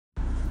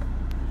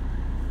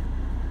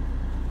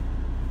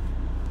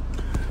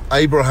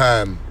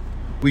Abraham.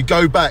 We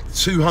go back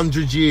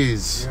 200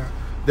 years. Yeah.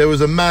 There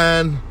was a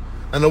man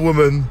and a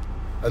woman,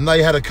 and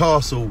they had a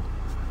castle.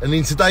 And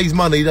in today's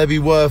money, they'd be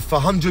worth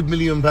 £100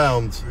 million.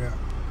 Yeah.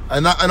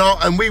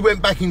 And we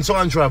went back in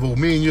time travel,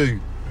 me and you.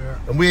 Yeah.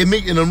 And we're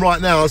meeting them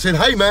right now. I said,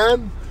 hey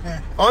man,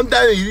 I'm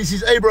Danny, this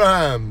is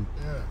Abraham.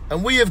 Yeah.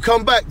 And we have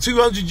come back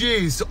 200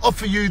 years to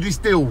offer you this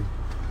deal.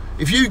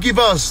 If you give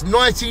us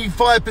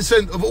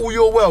 95% of all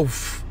your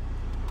wealth,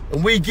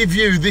 and we give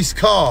you this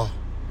car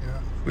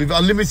with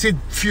unlimited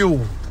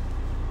fuel,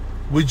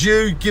 would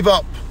you give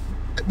up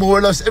more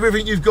or less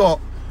everything you've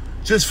got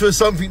just for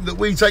something that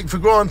we take for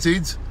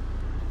granted,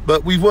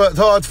 but we've worked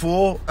hard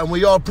for, and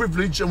we are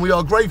privileged and we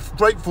are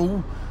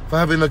grateful for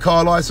having a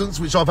car license,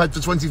 which I've had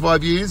for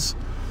 25 years?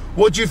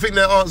 What do you think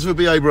that answer would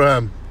be,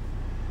 Abraham?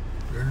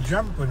 They'll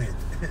jump on it.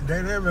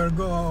 They never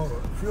go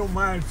a few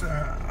miles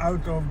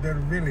out of their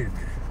village.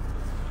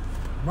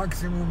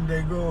 Maximum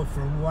they go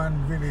from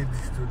one village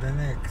to the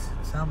next.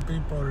 Some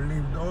people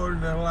lived all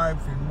their life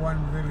in one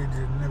village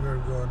and never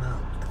gone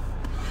out.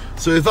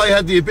 So if they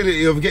had the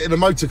ability of getting a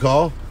motor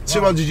car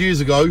 200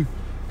 years ago,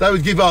 they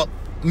would give up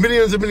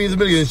millions and millions and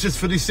millions just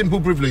for this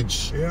simple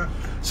privilege. Yeah.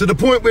 So the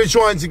point we're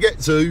trying to get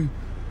to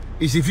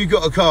is, if you've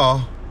got a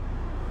car,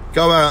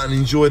 go out and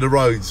enjoy the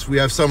roads. We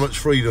have so much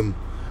freedom.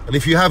 And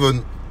if you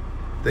haven't,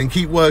 then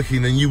keep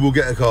working and you will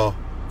get a car.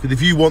 Because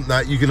if you want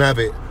that, you can have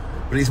it.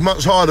 But it's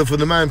much harder for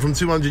the man from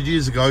 200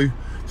 years ago,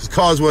 because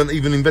cars weren't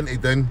even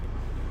invented then.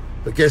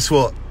 But guess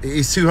what? It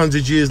is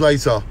 200 years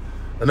later.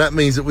 And that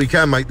means that we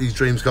can make these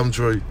dreams come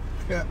true.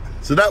 Yeah.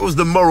 So that was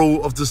the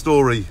moral of the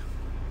story.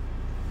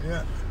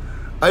 Yeah.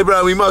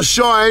 Abraham, we must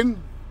shine.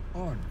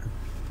 On.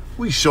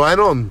 We shine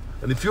on.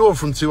 And if you're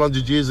from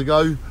 200 years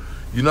ago,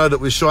 you know that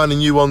we're shining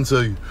you on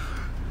too.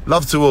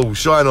 Love to all.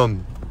 Shine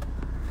on.